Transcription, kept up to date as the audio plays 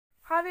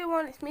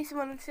everyone, it's me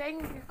Savannah, and today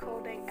I'm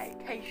recording a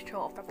cage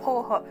tour of the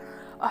Poor Hut,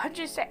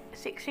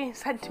 116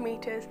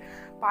 centimetres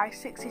by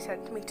 60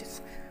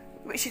 centimetres,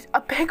 which is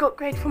a big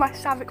upgrade for my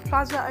Savannah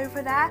Plaza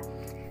over there.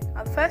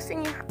 Now, the first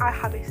thing I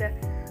have is a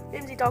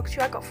Lindsay dog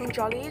chew I got from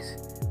Jolly's.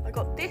 I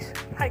got this,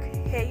 like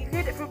here, you can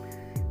get it from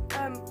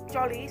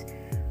Jolly's,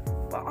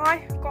 but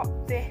I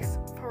got this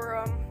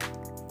from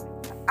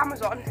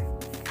Amazon.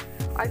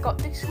 I got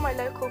this from my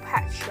local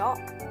pet shop,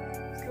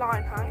 it's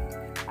Lion Height.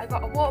 I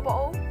got a water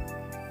bottle.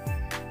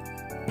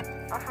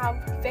 I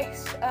have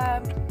this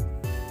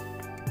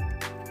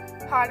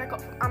hide I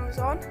got from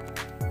Amazon.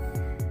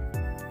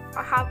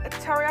 I have a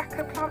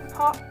teriyaki plant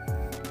pot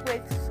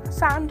with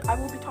sand I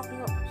will be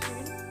topping up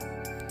soon.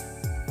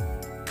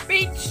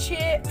 Beach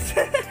chips. I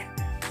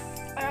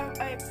have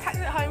a Pets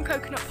at Home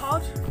coconut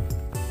pod.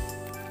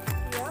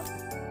 Yeah.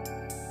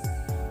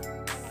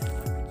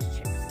 Beach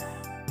chips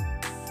there.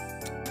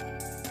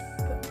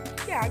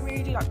 But yeah, I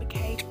really do like the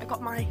cage. I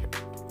got my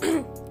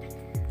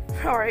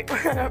sorry,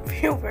 I don't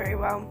feel very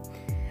well.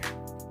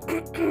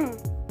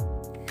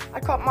 I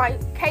got my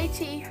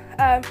KT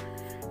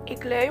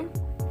igloo.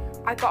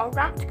 I got a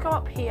ramp to go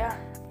up here.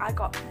 I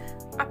got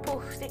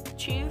apple stick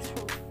chews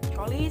from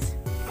Jolly's.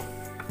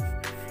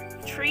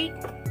 Treat.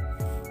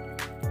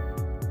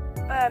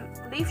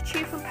 Leaf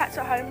chew from Pets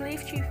at Home.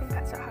 Leaf chew from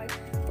Pets at Home.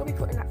 We'll be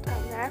putting that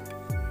down there.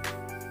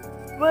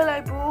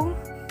 Willow ball.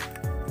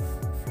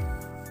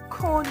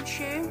 Corn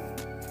chew.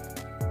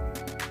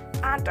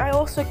 And I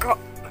also got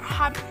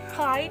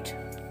hide.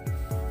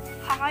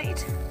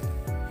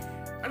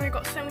 And I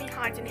got so many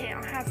hides in here.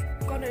 I have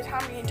God knows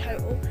how many in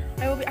total.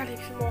 I will be adding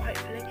some more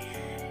hopefully.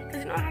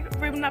 There's not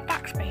room in that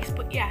backspace,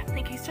 but yeah,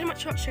 thank you so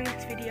much for watching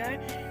this video.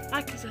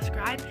 Like and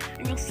subscribe,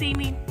 and you'll see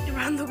me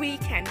around the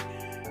weekend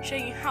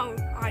showing you how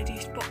I do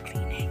spot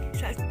cleaning.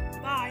 So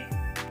bye.